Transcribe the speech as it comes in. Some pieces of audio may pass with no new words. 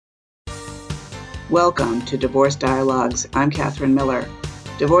Welcome to Divorce Dialogues. I'm Catherine Miller.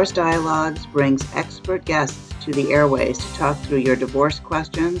 Divorce Dialogues brings expert guests to the airways to talk through your divorce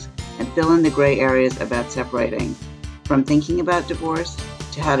questions and fill in the gray areas about separating. From thinking about divorce,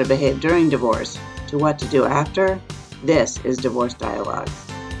 to how to behave during divorce, to what to do after, this is Divorce Dialogues.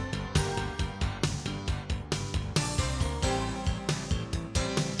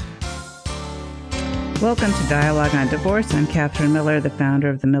 Welcome to Dialogue on Divorce. I'm Catherine Miller, the founder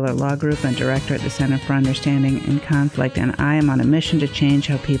of the Miller Law Group and director at the Center for Understanding and Conflict, and I am on a mission to change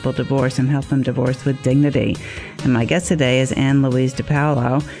how people divorce and help them divorce with dignity. And my guest today is Anne Louise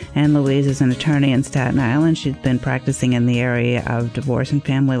DiPaolo. Anne Louise is an attorney in Staten Island. She's been practicing in the area of divorce and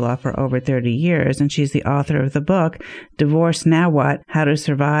family law for over 30 years, and she's the author of the book, Divorce Now What? How to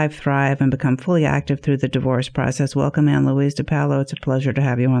Survive, Thrive, and Become Fully Active Through the Divorce Process. Welcome, Anne Louise DiPaolo. It's a pleasure to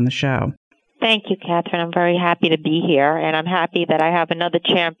have you on the show. Thank you, Catherine. I'm very happy to be here, and I'm happy that I have another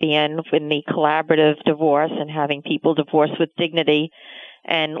champion in the collaborative divorce and having people divorce with dignity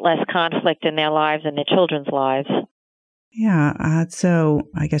and less conflict in their lives and their children's lives. Yeah, so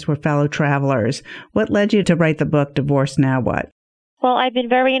I guess we're fellow travelers. What led you to write the book, Divorce Now What? Well, I've been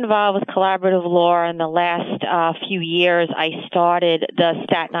very involved with collaborative law. In the last few years, I started the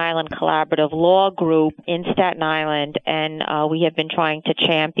Staten Island Collaborative Law Group in Staten Island, and we have been trying to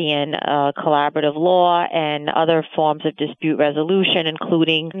champion collaborative law and other forms of dispute resolution,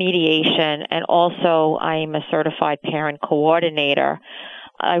 including mediation, and also I am a certified parent coordinator.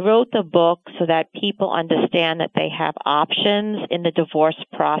 I wrote the book so that people understand that they have options in the divorce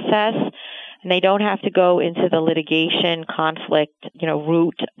process, and they don't have to go into the litigation conflict,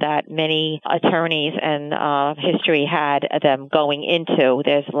 route that many attorneys and history had them going into.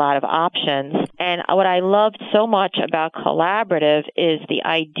 There's a lot of options. And what I loved so much about collaborative is the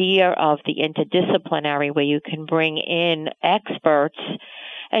idea of the interdisciplinary, where you can bring in experts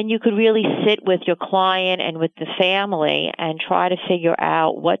and you could really sit with your client and with the family and try to figure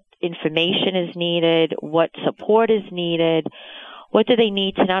out what information is needed, what support is needed, what do they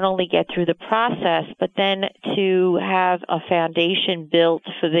need to not only get through the process, but then to have a foundation built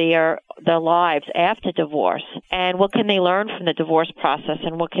for their lives after divorce? And what can they learn from the divorce process,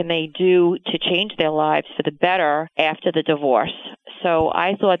 and what can they do to change their lives for the better after the divorce? So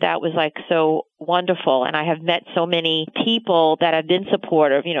I thought that was so wonderful. And I have met so many people that have been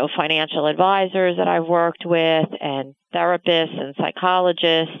supportive, financial advisors that I've worked with, and therapists and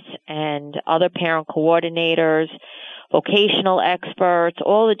psychologists and other parent coordinators, vocational experts,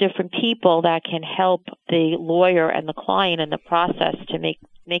 all the different people that can help the lawyer and the client in the process to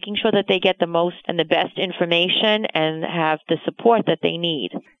making sure that they get the most and the best information and have the support that they need.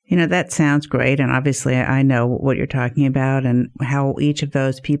 That sounds great. And obviously I know what you're talking about and how each of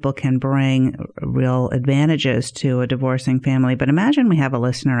those people can bring real advantages to a divorcing family. But imagine we have a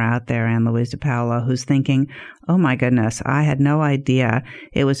listener out there, Anne Louise DiPaolo, who's thinking, oh my goodness, I had no idea.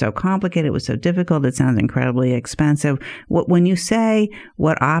 It was so complicated. It was so difficult. It sounds incredibly expensive. When you say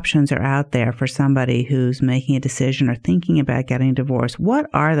what options are out there for somebody who's making a decision or thinking about getting divorced, what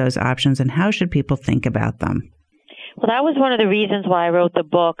are those options and how should people think about them? Well, that was one of the reasons why I wrote the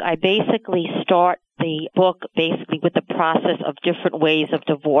book. I basically start the book with the process of different ways of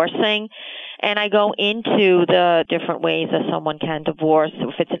divorcing. And I go into the different ways that someone can divorce.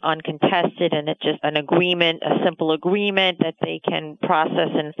 If it's an uncontested and it's just an agreement, a simple agreement that they can process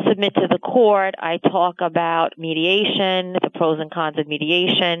and submit to the court. I talk about mediation, the pros and cons of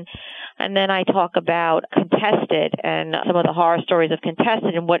mediation. And then I talk about contested and some of the horror stories of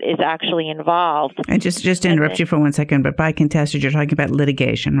contested and what is actually involved. And just to interrupt you for 1 second, but by contested, you're talking about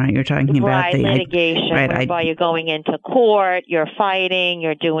litigation, right? You're talking about litigation, whereby you're going into court, you're fighting,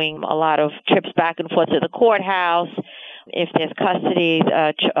 you're doing a lot of trips back and forth to the courthouse. If there's custody,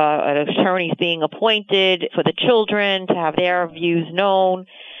 an attorney's being appointed for the children to have their views known.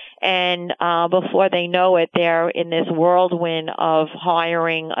 And before they know it, they're in this whirlwind of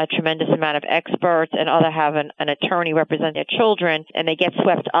hiring a tremendous amount of experts and have an attorney represent their children, and they get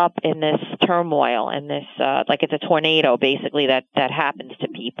swept up in this turmoil and this, like it's a tornado, basically, that happens to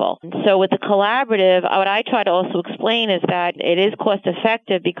people. And so with the collaborative, what I try to also explain is that it is cost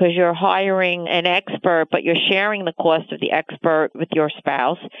effective because you're hiring an expert, but you're sharing the cost of the expert with your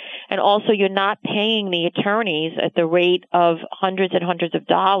spouse. And also you're not paying the attorneys at the rate of hundreds and hundreds of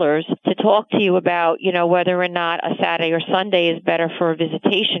dollars to talk to you about, whether or not a Saturday or Sunday is better for a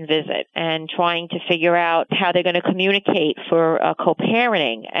visitation visit, and trying to figure out how they're going to communicate for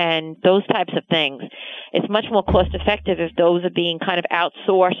co-parenting and those types of things. it's much more cost effective if those are being kind of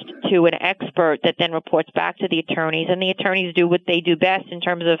outsourced to an expert that then reports back to the attorneys, and the attorneys do what they do best in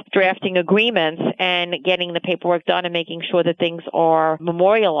terms of drafting agreements and getting the paperwork done and making sure that things are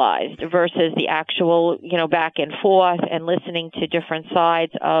memorialized versus the actual, back and forth and listening to different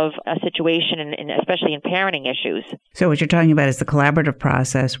sides of a situation, and especially in parenting issues. So what you're talking about is the collaborative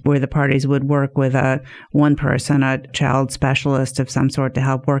process where the parties would work with one person, a child specialist of some sort, to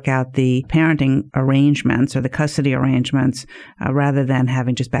help work out the parenting arrangements or the custody arrangements, rather than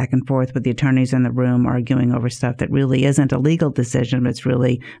having just back and forth with the attorneys in the room arguing over stuff that really isn't a legal decision, but it's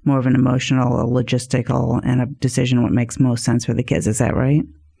really more of an emotional, a logistical, and a decision what makes most sense for the kids. Is that right?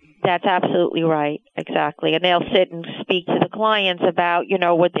 That's absolutely right. Exactly. And they'll sit and speak to the clients about,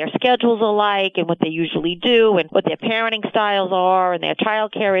 what their schedules are like and what they usually do and what their parenting styles are and their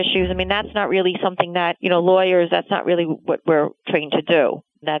child care issues. I mean, that's not really something that, lawyers, that's not really what we're trained to do.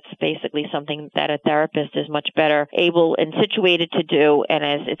 That's basically something that a therapist is much better able and situated to do, and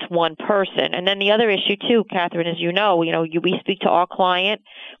as it's one person. And then the other issue too, Catherine, as we speak to our client,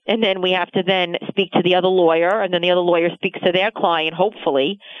 and then we have to then speak to the other lawyer, and then the other lawyer speaks to their client,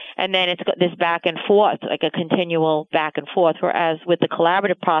 hopefully, and then it's got this back and forth, like a continual back and forth. Whereas with the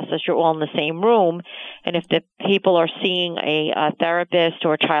collaborative process, you're all in the same room, and if the people are seeing a therapist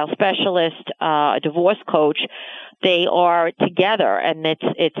or a child specialist, a divorce coach, they are together, and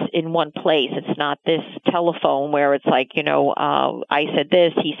it's in one place. It's not this telephone where it's like, I said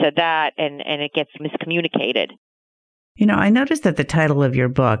this, he said that, and it gets miscommunicated. I noticed that the title of your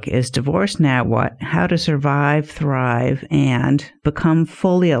book is Divorce Now What? How to Survive, Thrive, and Become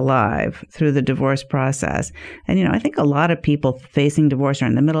Fully Alive Through the Divorce Process. And, I think a lot of people facing divorce or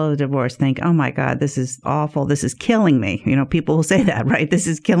in the middle of a divorce think, oh my God, this is awful. This is killing me. People will say that, right? This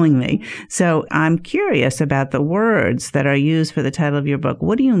is killing me. So I'm curious about the words that are used for the title of your book.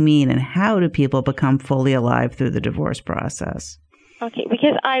 What do you mean, and how do people become fully alive through the divorce process? Okay,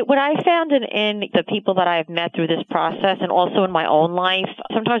 because what I found in the people that I've met through this process, and also in my own life,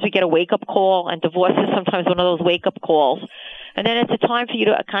 sometimes we get a wake-up call, and divorce is sometimes one of those wake-up calls. And then it's a time for you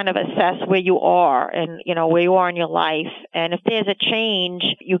to kind of assess where you are and, where you are in your life. And if there's a change,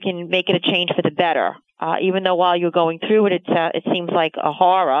 you can make it a change for the better. Even though while you're going through it, it seems like a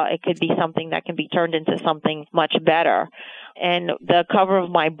horror, it could be something that can be turned into something much better. And the cover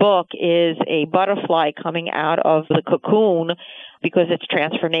of my book is a butterfly coming out of the cocoon, because it's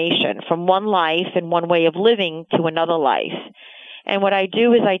transformation from one life and one way of living to another life. And what I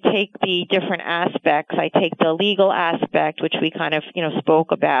do is I take the different aspects. I take the legal aspect, which we kind of,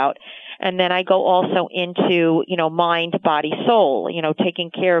 spoke about. And then I go also into, mind, body, soul, taking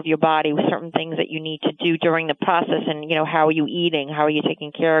care of your body with certain things that you need to do during the process. And, how are you eating? How are you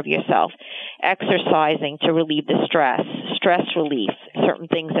taking care of yourself? Exercising to relieve the stress relief, certain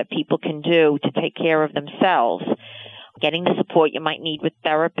things that people can do to take care of themselves. Getting the support you might need with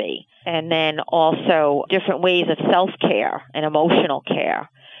therapy, and then also different ways of self-care and emotional care.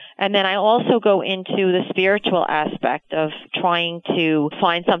 And then I also go into the spiritual aspect of trying to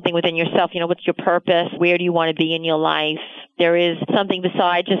find something within yourself. What's your purpose? Where do you want to be in your life? There is something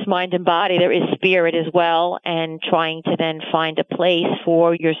besides just mind and body. There is spirit as well, and trying to then find a place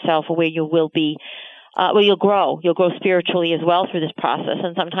for yourself where you will be. You'll grow spiritually as well through this process.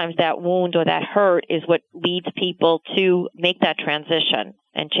 And sometimes that wound or that hurt is what leads people to make that transition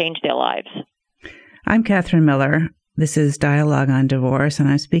and change their lives. I'm Catherine Miller. This is Dialogue on Divorce, and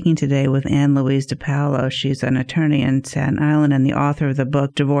I'm speaking today with Ann Louise DiPaolo. She's an attorney in Staten Island and the author of the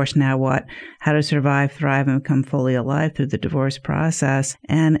book, Divorce Now What? How to Survive, Thrive, and Become Fully Alive Through the Divorce Process.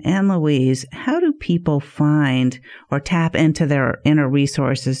 And Ann Louise, how do people find or tap into their inner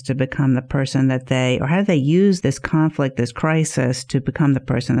resources to become the person that or how do they use this conflict, this crisis, to become the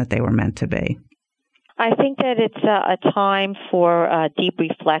person that they were meant to be? I think that it's a time for deep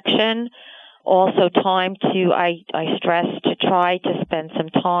reflection. Also time I stress to try to spend some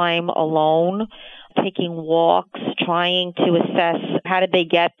time alone, taking walks, trying to assess how did they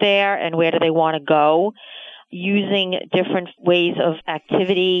get there and where do they want to go, using different ways of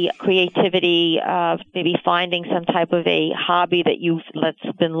activity, creativity, maybe finding some type of a hobby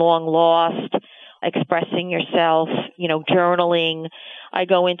that's been long lost, expressing yourself, journaling. I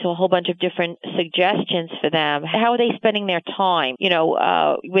go into a whole bunch of different suggestions for them. How are they spending their time?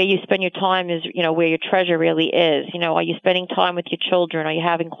 Where you spend your time is, where your treasure really is. Are you spending time with your children? Are you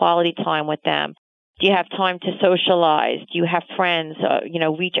having quality time with them? Do you have time to socialize? Do you have friends?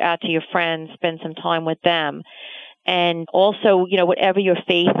 Reach out to your friends, spend some time with them. And also, whatever your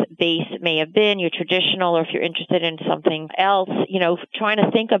faith base may have been, your traditional, or if you're interested in something else, trying to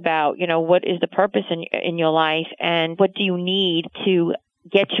think about, what is the purpose in your life and what do you need to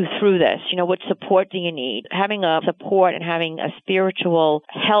get you through this? What support do you need? Having a support and having a spiritual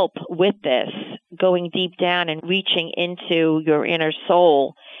help with this, going deep down and reaching into your inner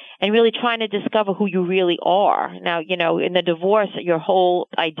soul and really trying to discover who you really are. Now, in the divorce, your whole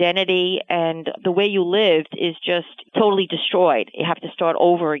identity and the way you lived is just totally destroyed. You have to start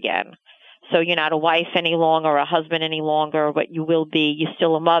over again. So you're not a wife any longer or a husband any longer, but you will be. You're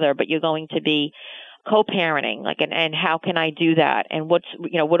still a mother, but you're going to be co-parenting. And how can I do that? And what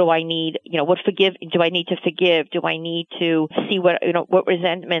do I need? What do I need to forgive? Do I need to see what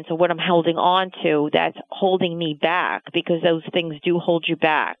resentments or what I'm holding on to that's holding me back? Because those things do hold you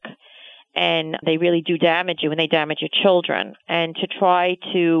back. And they really do damage you, and they damage your children. And to try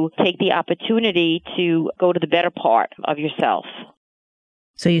to take the opportunity to go to the better part of yourself.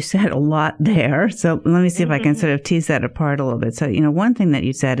 So you said a lot there. So let me see if I can sort of tease that apart a little bit. So, one thing that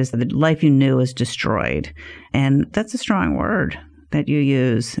you said is that the life you knew is destroyed. And that's a strong word that you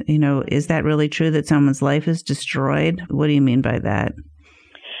use. Is that really true that someone's life is destroyed? What do you mean by that?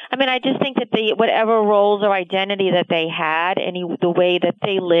 I just think that whatever roles or identity that they had, the way that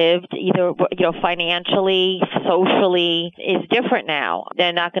they lived, either financially, socially, is different now.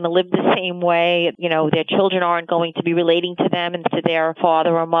 They're not going to live the same way. Their children aren't going to be relating to them and to their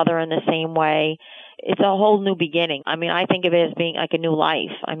father or mother in the same way. It's a whole new beginning. I think of it as being like a new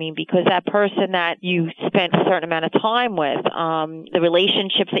life. Because that person that you spent a certain amount of time with, the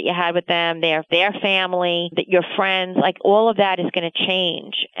relationships that you had with them, their family, your friends, like all of that is going to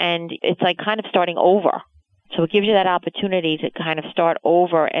change. And it's like kind of starting over. So it gives you that opportunity to kind of start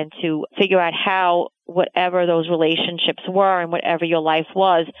over and to figure out how whatever those relationships were and whatever your life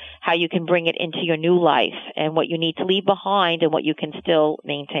was, how you can bring it into your new life and what you need to leave behind and what you can still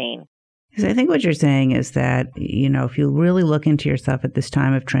maintain. Because I think what you're saying is that, if you really look into yourself at this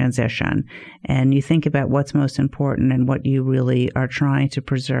time of transition and you think about what's most important and what you really are trying to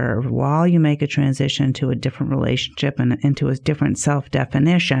preserve while you make a transition to a different relationship and into a different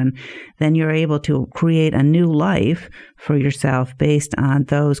self-definition, then you're able to create a new life for yourself based on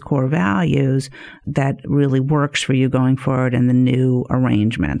those core values that really works for you going forward in the new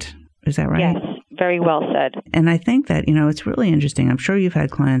arrangement. Is that right? Yes. Very well said. And I think that, it's really interesting. I'm sure you've had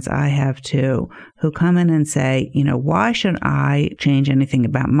clients, I have too, who come in and say, why should I change anything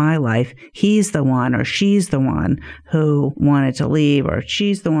about my life? He's the one or she's the one who wanted to leave, or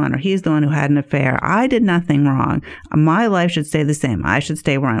she's the one or he's the one who had an affair. I did nothing wrong. My life should stay the same. I should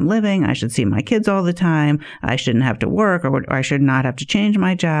stay where I'm living. I should see my kids all the time. I shouldn't have to work, or I should not have to change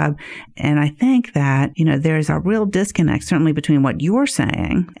my job. And I think that, there's a real disconnect, certainly between what you're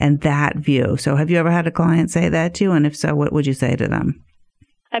saying and that view. So have you ever had a client say that to you? And if so, what would you say to them?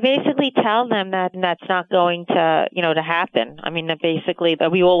 I basically tell them that that's not going to, to happen. That basically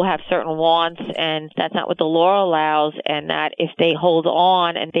that we all have certain wants, and that's not what the law allows, and that if they hold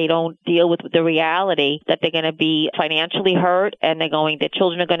on and they don't deal with the reality, that they're going to be financially hurt and their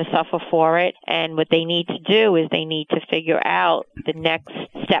children are going to suffer for it. And what they need to do is they need to figure out the next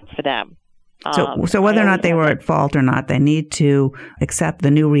step for them. So whether or not they were at fault or not, they need to accept the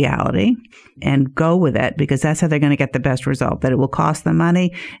new reality and go with it, because that's how they're going to get the best result. That it will cost them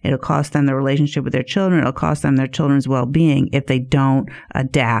money, it'll cost them the relationship with their children, it'll cost them their children's well-being if they don't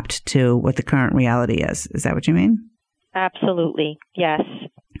adapt to what the current reality is. Is that what you mean? Absolutely. Yes.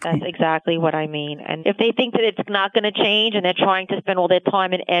 That's exactly what I mean. And if they think that it's not going to change and they're trying to spend all their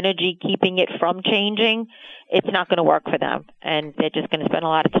time and energy keeping it from changing, it's not going to work for them. And they're just going to spend a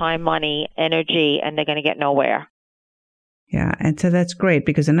lot of time, money, energy, and they're going to get nowhere. Yeah. And so that's great,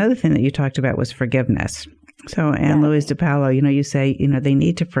 because another thing that you talked about was forgiveness. So, Ann Louise DiPaolo, you say, they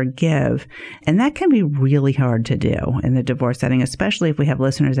need to forgive. And that can be really hard to do in the divorce setting, especially if we have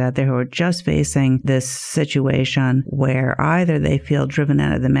listeners out there who are just facing this situation where either they feel driven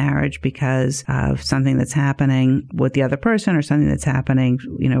out of the marriage because of something that's happening with the other person or something that's happening,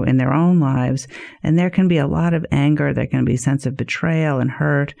 in their own lives. And there can be a lot of anger. There can be a sense of betrayal and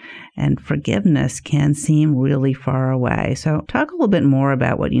hurt. And forgiveness can seem really far away. So talk a little bit more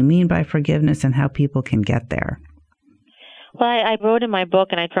about what you mean by forgiveness and how people can get there. Well, I wrote in my book,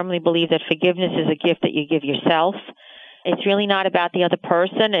 and I firmly believe that forgiveness is a gift that you give yourself. It's really not about the other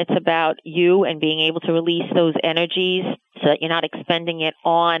person. It's about you and being able to release those energies so that you're not expending it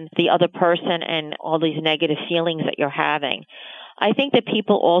on the other person and all these negative feelings that you're having. I think that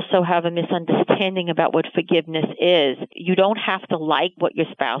people also have a misunderstanding about what forgiveness is. You don't have to like what your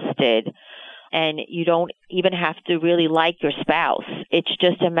spouse did. And you don't even have to really like your spouse. It's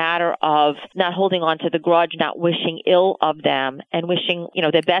just a matter of not holding on to the grudge, not wishing ill of them, and wishing,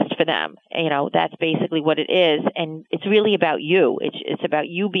 the best for them. That's basically what it is. And it's really about you. It's about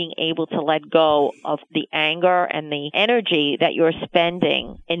you being able to let go of the anger and the energy that you're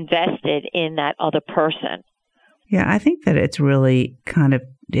spending invested in that other person. Yeah, I think that it's really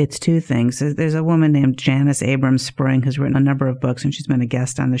it's two things. There's a woman named Janice Abrams Spring who's written a number of books, and she's been a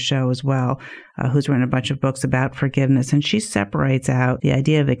guest on the show as well, who's written a bunch of books about forgiveness. And she separates out the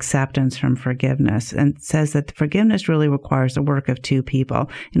idea of acceptance from forgiveness and says that forgiveness really requires the work of two people.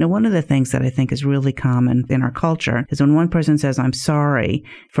 One of the things that I think is really common in our culture is when one person says, I'm sorry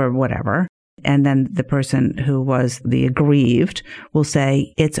for whatever, and then the person who was the aggrieved will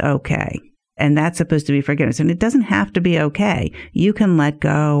say, it's okay. And that's supposed to be forgiveness. And it doesn't have to be okay. You can let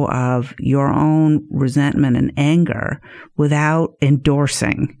go of your own resentment and anger without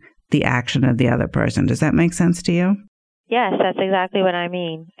endorsing the action of the other person. Does that make sense to you? Yes, that's exactly what I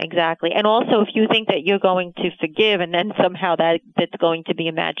mean. Exactly. And also, if you think that you're going to forgive and then somehow that's going to be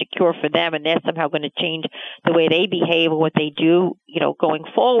a magic cure for them and they're somehow going to change the way they behave or what they do, going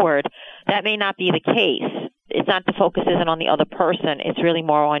forward, that may not be the case. It's not, the focus isn't on the other person. It's really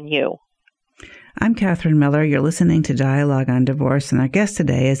more on you. I'm Catherine Miller. You're listening to Dialogue on Divorce, and our guest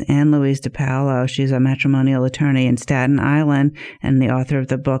today is Ann Louise DePaolo. She's a matrimonial attorney in Staten Island and the author of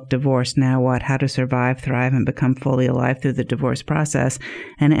the book, Divorce Now What? How to Survive, Thrive, and Become Fully Alive Through the Divorce Process.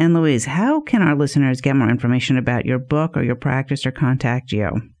 And Ann Louise, how can our listeners get more information about your book or your practice or contact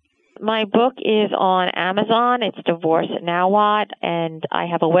you? My book is on Amazon. It's Divorce Now What? And I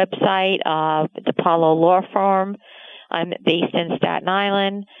have a website, DePaolo Law Firm. I'm based in Staten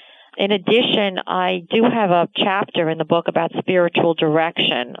Island. In addition, I do have a chapter in the book about spiritual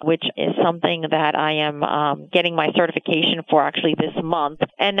direction, which is something that I am getting my certification for actually this month.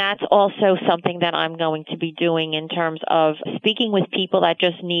 And that's also something that I'm going to be doing in terms of speaking with people that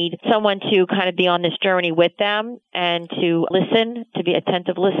just need someone to kind of be on this journey with them and to listen, to be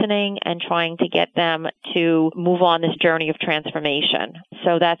attentive listening and trying to get them to move on this journey of transformation.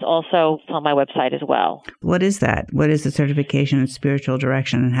 So that's also on my website as well. What is that? What is the certification in spiritual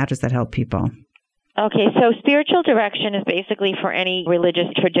direction, and how does that help people? Okay, so spiritual direction is basically for any religious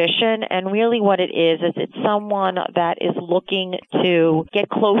tradition, and really what it is it's someone that is looking to get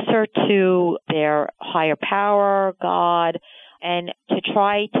closer to their higher power, God, and to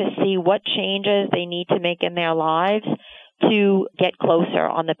try to see what changes they need to make in their lives to get closer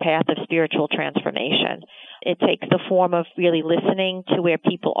on the path of spiritual transformation. It takes the form of really listening to where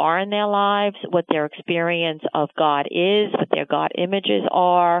people are in their lives, what their experience of God is, what their God images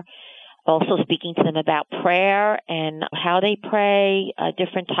are, also speaking to them about prayer and how they pray,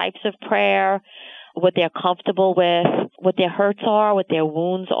 different types of prayer, what they're comfortable with, what their hurts are, what their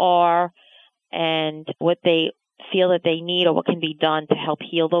wounds are, and what they feel that they need or what can be done to help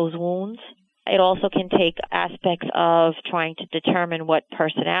heal those wounds. It also can take aspects of trying to determine what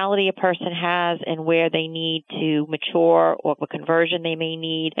personality a person has and where they need to mature or what conversion they may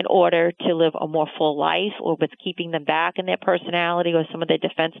need in order to live a more full life, or what's keeping them back in their personality or some of their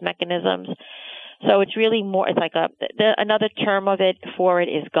defense mechanisms. So it's really more, it's like another term of it for it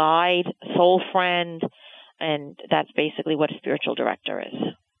is guide, soul friend, and that's basically what a spiritual director is.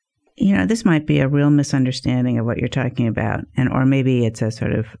 This might be a real misunderstanding of what you're talking about, or maybe it's a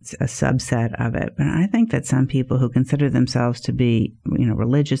sort of a subset of it. But I think that some people who consider themselves to be,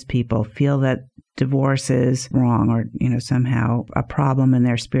 religious people feel that divorce is wrong or, somehow a problem in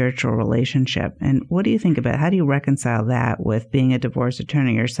their spiritual relationship. And what do you think about, how do you reconcile that with being a divorce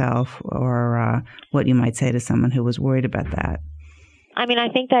attorney yourself, or what you might say to someone who was worried about that? I mean, I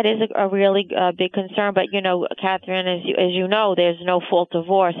think that is a really big concern. But, Catherine, as you know, there's no fault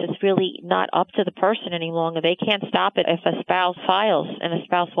divorce. It's really not up to the person any longer. They can't stop it if a spouse files and a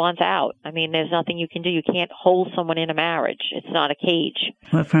spouse wants out. I mean, there's nothing you can do. You can't hold someone in a marriage. It's not a cage.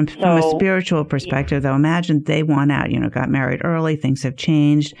 Well, from a spiritual perspective, though, imagine they want out, got married early, things have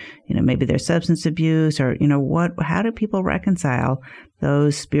changed, maybe there's substance abuse or, how do people reconcile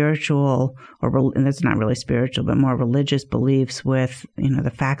those spiritual, and that's not really spiritual, but more religious beliefs with,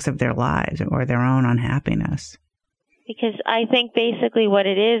 the facts of their lives or their own unhappiness? Because I think basically what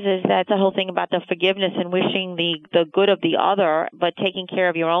it is that the whole thing about the forgiveness and wishing the good of the other, but taking care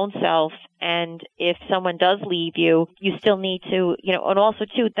of your own self. And if someone does leave you, you still need to, and also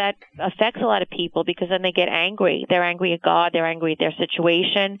too, that affects a lot of people because then they get angry. They're angry at God. They're angry at their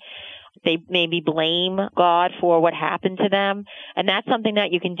situation. They maybe blame God for what happened to them. And that's something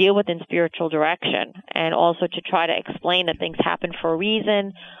that you can deal with in spiritual direction. And also to try to explain that things happen for a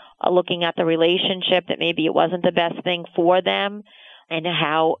reason, looking at the relationship, that maybe it wasn't the best thing for them. and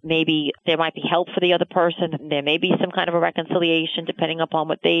how maybe there might be help for the other person. There may be some kind of a reconciliation depending upon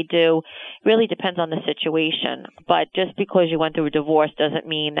what they do. It really depends on the situation. But just because you went through a divorce doesn't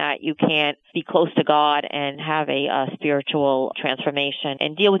mean that you can't be close to God and have a spiritual transformation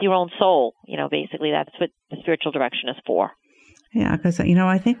and deal with your own soul. Basically that's what the spiritual direction is for. Yeah, because,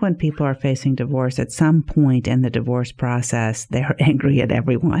 I think when people are facing divorce, at some point in the divorce process, they're angry at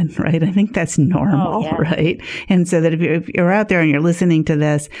everyone, right? I think that's normal, right? And so that if you're out there and you're listening to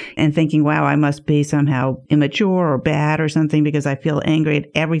this and thinking, wow, I must be somehow immature or bad or something because I feel angry at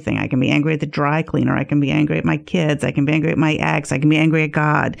everything. I can be angry at the dry cleaner. I can be angry at my kids. I can be angry at my ex. I can be angry at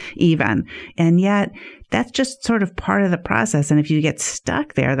God even. And yet, that's just sort of part of the process. And if you get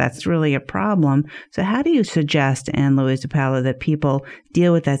stuck there, that's really a problem. So how do you suggest, Ann Louise DePaola, that people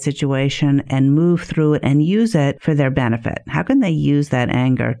deal with that situation and move through it and use it for their benefit? How can they use that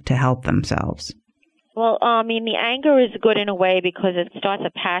anger to help themselves? Well, the anger is good in a way because it starts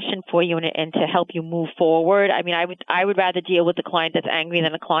a passion for you and to help you move forward. I would rather deal with the client that's angry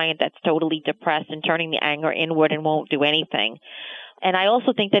than a client that's totally depressed and turning the anger inward and won't do anything. And I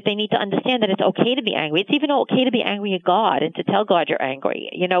also think that they need to understand that it's okay to be angry. It's even okay to be angry at God and to tell God you're angry.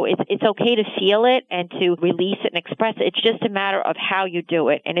 It's okay to feel it and to release it and express it. It's just a matter of how you do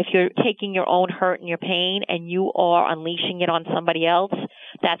it. And if you're taking your own hurt and your pain and you are unleashing it on somebody else,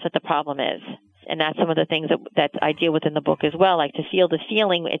 that's what the problem is. And that's some of the things that I deal with in the book as well. Like to feel the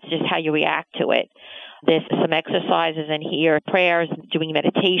feeling, it's just how you react to it. There's some exercises in here, prayers, doing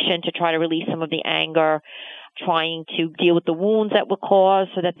meditation to try to release some of the anger, trying to deal with the wounds that were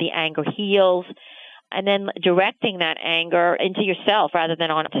caused so that the anger heals, and then directing that anger into yourself rather than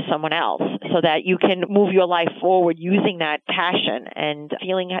onto someone else so that you can move your life forward using that passion and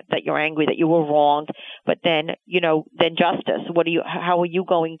feeling that you're angry, that you were wronged, but then, then justice. How are you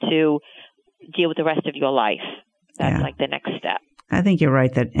going to deal with the rest of your life? That's like the next step. I think you're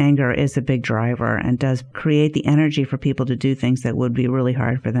right that anger is a big driver and does create the energy for people to do things that would be really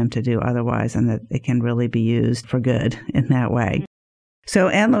hard for them to do otherwise, and that it can really be used for good in that way. So,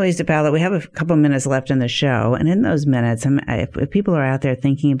 Ann Louise DePaola, we have a couple minutes left in the show, and in those minutes, if people are out there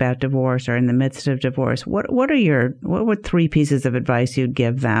thinking about divorce or in the midst of divorce, what were 3 pieces of advice you'd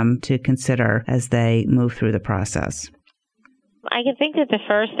give them to consider as they move through the process? I can think that the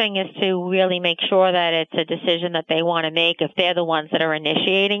first thing is to really make sure that it's a decision that they want to make if they're the ones that are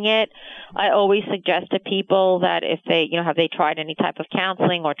initiating it. I always suggest to people that if they, have they tried any type of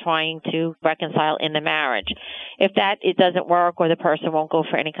counseling or trying to reconcile in the marriage. If it doesn't work or the person won't go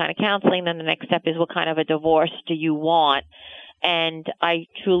for any kind of counseling, then the next step is what kind of a divorce do you want? And I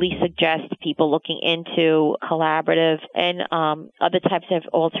truly suggest people looking into collaborative and other types of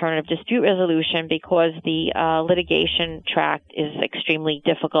alternative dispute resolution because the litigation track is extremely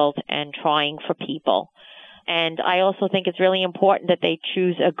difficult and trying for people. And I also think it's really important that they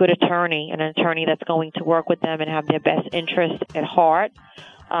choose a good attorney, an attorney that's going to work with them and have their best interest at heart.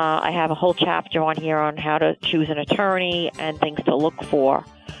 I have a whole chapter on here on how to choose an attorney and things to look for.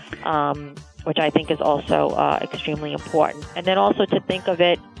 Which I think is also extremely important. And then also to think of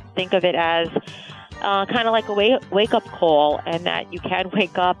it as kind of like a wake-up call, and that you can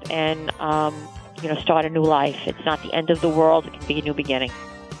wake up and, start a new life. It's not the end of the world. It can be a new beginning.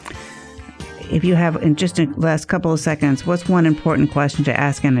 If you have, in just the last couple of seconds, what's one important question to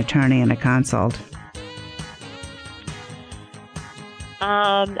ask an attorney in a consult?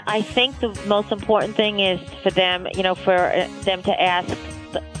 I think the most important thing is for them to ask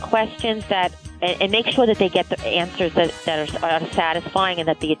questions and make sure that they get the answers that are satisfying and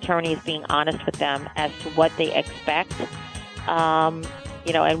that the attorney is being honest with them as to what they expect, and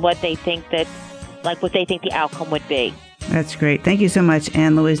what they think the outcome would be. That's great. Thank you so much,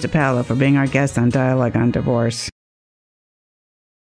 Ann Louise DePaola, for being our guest on Dialogue on Divorce.